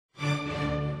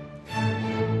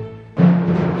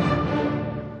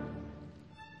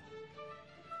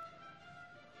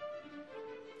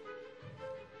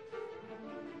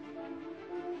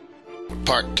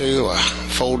part 2, a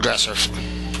full dresser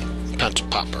pencil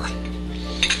popper.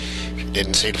 If you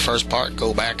didn't see the first part,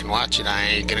 go back and watch it. I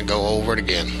ain't gonna go over it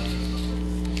again.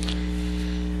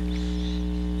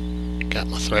 Got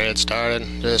my thread started,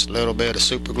 just a little bit of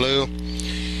super glue,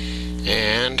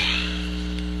 and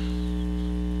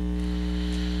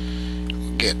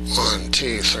get 1,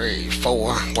 2, 3,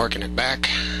 4, working it back.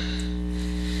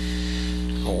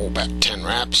 Oh, about 10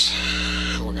 wraps.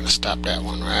 We're gonna stop that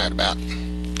one right about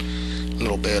a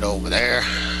little bit over there.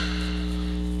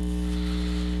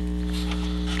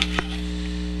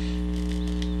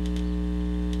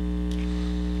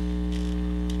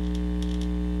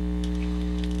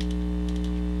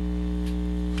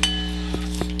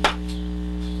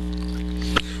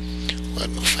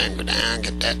 Let my finger down,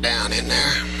 get that down in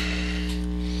there.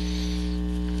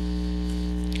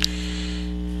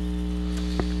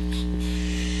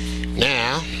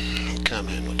 Now, come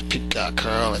in with the peacock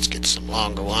curl. Let's get some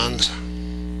longer ones.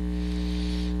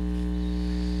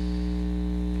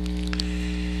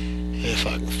 If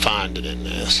I can find it in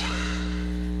this.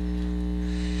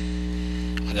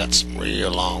 I got some real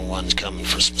long ones coming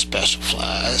for some special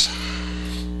flies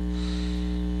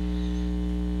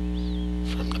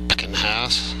from the picking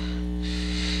house.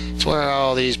 It's where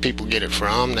all these people get it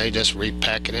from. They just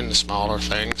repack it into smaller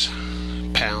things.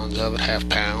 Pounds of it, half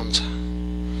pounds.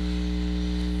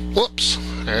 Whoops,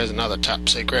 there's another top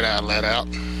secret I let out.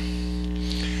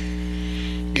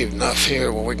 Give enough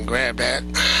here where we can grab that.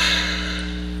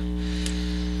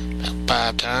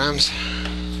 About 5 times.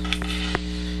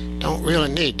 Don't really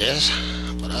need this,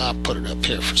 but I'll put it up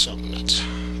here for something that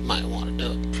might want to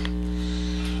do it.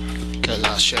 Because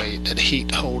I'll show you that the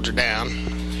heat holds her down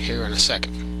here in a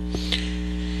second.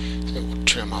 So we'll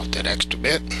trim off that extra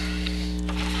bit.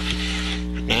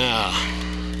 Now,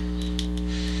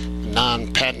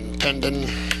 non-patent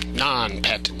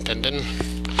pending,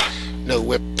 no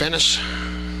whip finish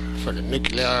for the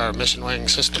nuclear mission wing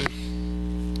system.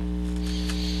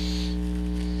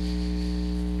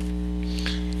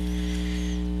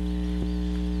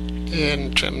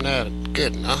 And trim that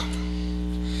good enough.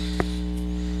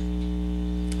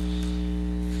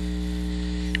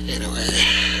 Anyway,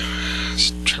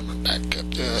 let's trim it back up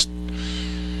just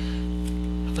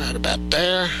right about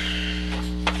there.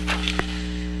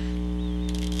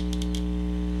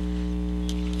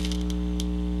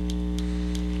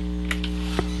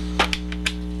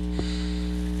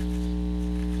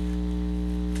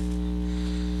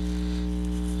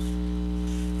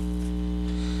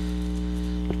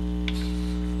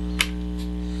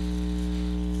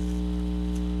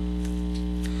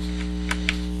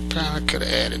 Probably could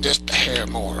have added just a hair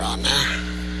more on there.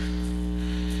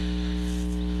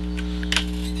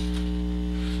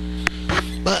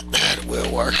 But that will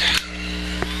work.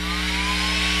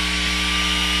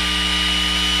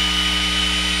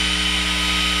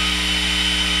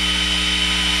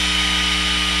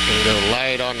 Gonna go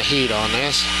light on the heat on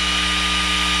this.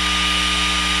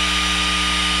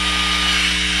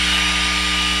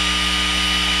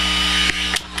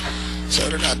 So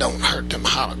that I don't hurt them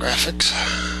holographics.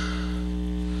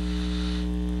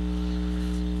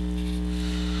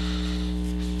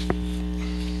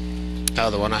 The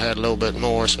other one I had a little bit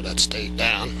more, so that stayed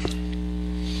down.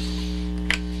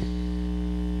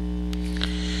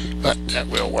 But that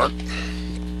will work.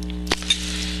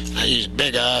 I used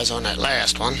big eyes on that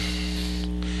last one.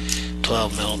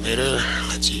 12mm.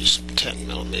 Let's use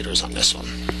 10mm on this one.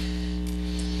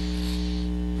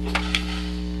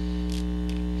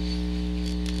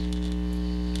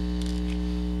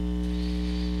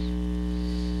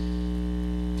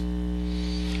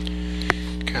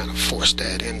 Kind of force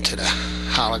that into the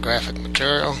holographic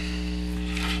material.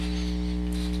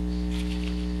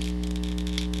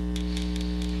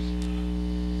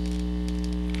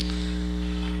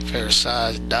 Fair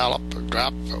size dollop or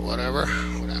drop or whatever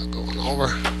without going over.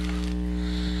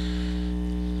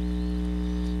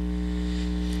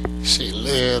 See a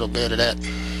little bit of that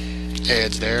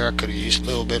edge there. I could have used a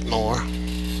little bit more.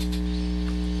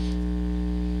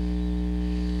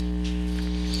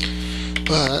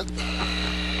 But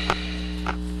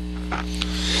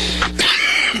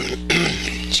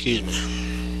excuse me.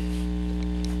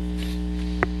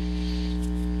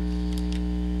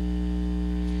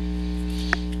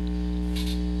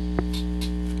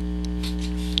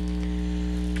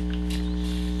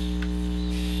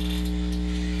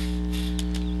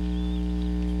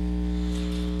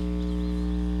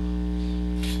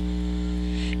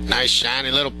 Nice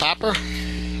shiny little popper.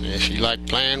 If you like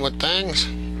playing with things,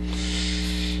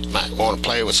 might want to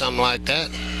play with something like that.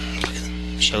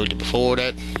 Showed you before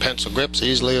that pencil grip's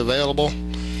easily available.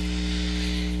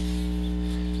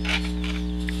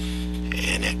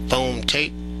 them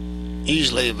tape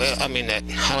easily, I mean that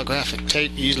holographic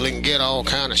tape usually can get all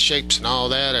kind of shapes and all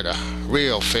that at a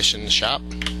real fishing shop.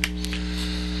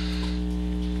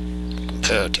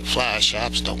 Compared to fly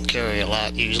shops, don't carry a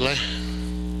lot usually.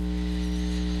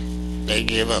 They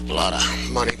give up a lot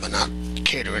of money by not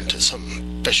catering to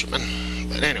some fishermen.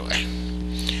 But anyway,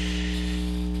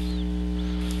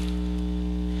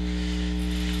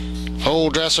 hole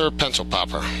dresser pencil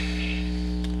popper.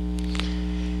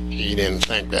 You didn't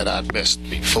think that I'd best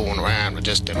be fooling around with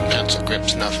just them pencil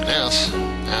grips, nothing else.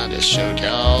 I just showed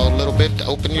y'all a little bit to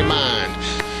open your mind.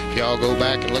 If y'all go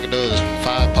back and look at those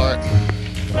 5-part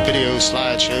video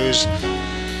slideshows,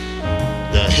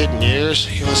 the hidden years,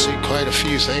 you'll see quite a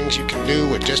few things you can do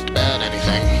with just about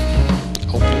anything.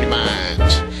 Open your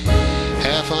minds.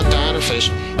 Have fun tying or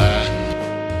fishing. Bye.